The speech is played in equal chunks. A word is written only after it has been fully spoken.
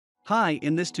Hi,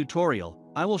 in this tutorial,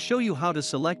 I will show you how to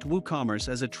select WooCommerce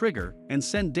as a trigger and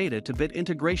send data to Bit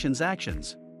Integrations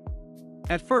actions.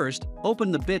 At first,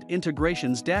 open the Bit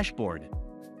Integrations dashboard.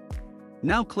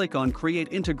 Now click on Create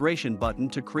Integration button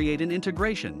to create an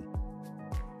integration.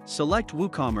 Select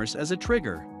WooCommerce as a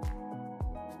trigger.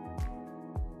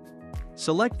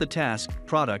 Select the task,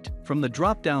 product, from the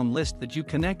drop-down list that you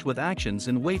connect with actions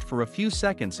and wait for a few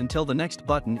seconds until the next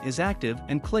button is active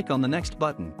and click on the next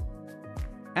button.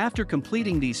 After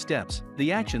completing these steps,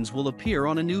 the actions will appear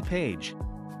on a new page.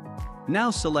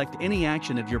 Now select any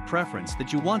action of your preference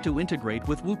that you want to integrate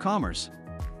with WooCommerce.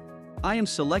 I am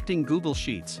selecting Google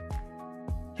Sheets.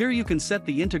 Here you can set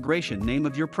the integration name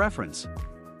of your preference.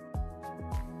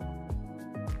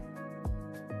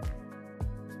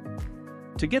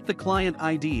 To get the client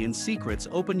ID and secrets,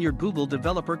 open your Google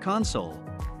Developer Console.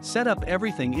 Set up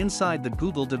everything inside the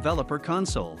Google Developer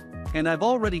Console. And I've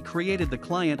already created the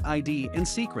client ID and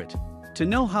secret. To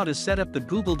know how to set up the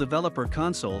Google Developer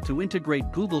Console to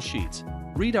integrate Google Sheets,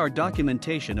 read our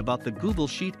documentation about the Google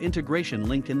Sheet integration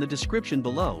link in the description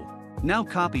below. Now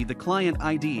copy the client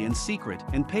ID and secret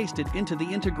and paste it into the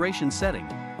integration setting.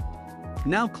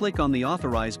 Now click on the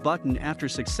Authorize button after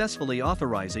successfully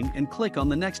authorizing and click on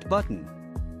the next button.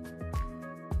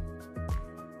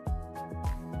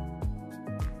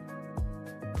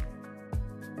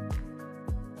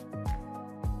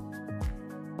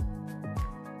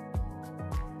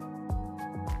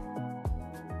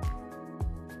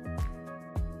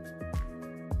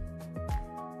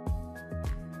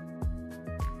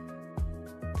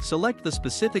 Select the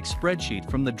specific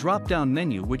spreadsheet from the drop-down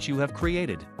menu which you have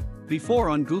created before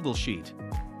on Google Sheet.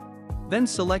 Then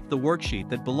select the worksheet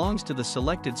that belongs to the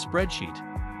selected spreadsheet.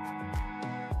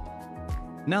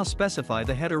 Now specify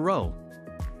the header row.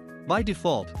 By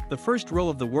default, the first row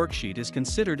of the worksheet is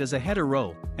considered as a header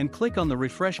row, and click on the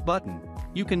Refresh button.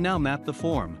 You can now map the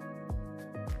form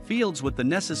fields with the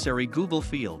necessary Google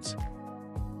fields.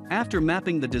 After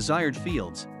mapping the desired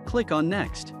fields, click on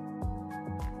Next.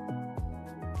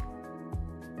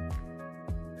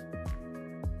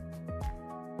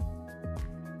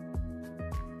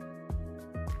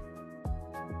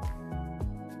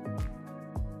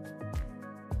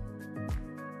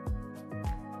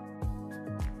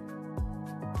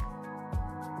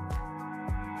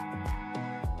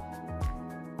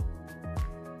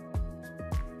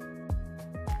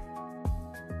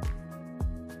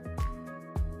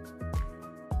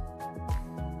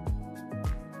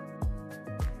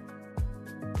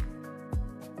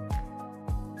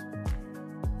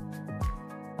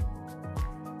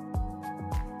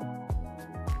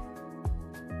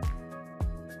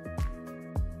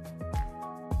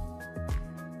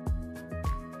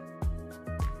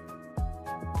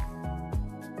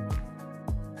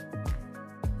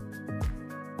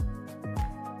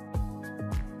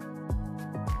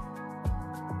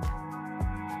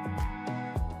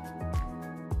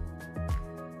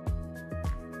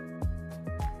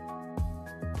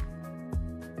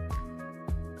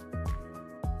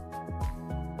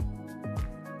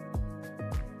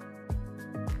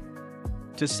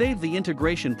 To save the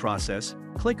integration process,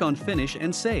 click on Finish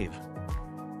and Save.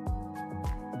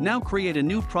 Now create a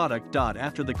new product.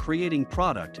 After the creating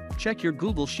product, check your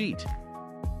Google Sheet.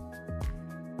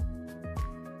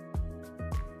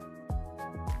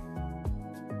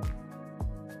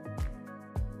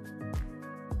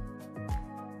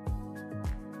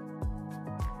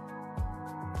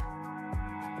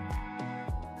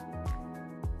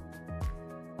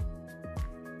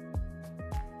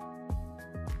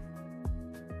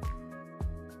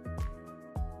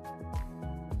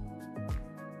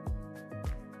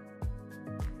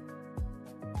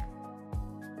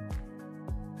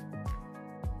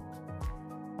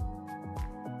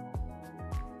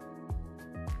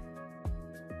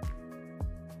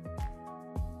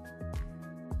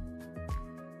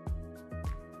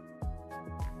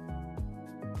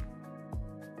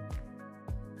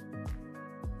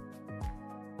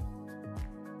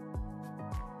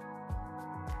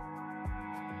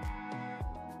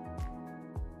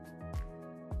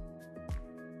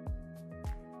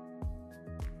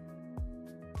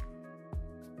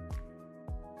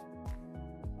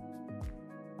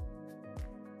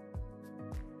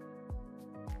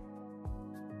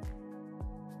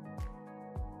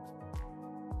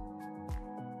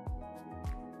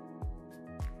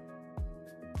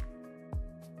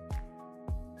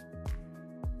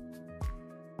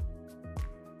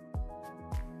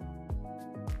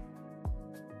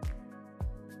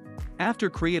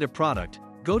 After create a product,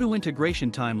 go to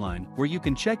Integration Timeline where you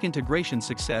can check integration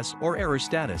success or error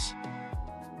status.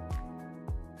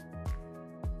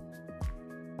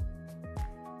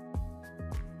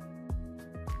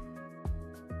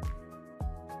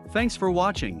 Thanks for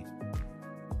watching.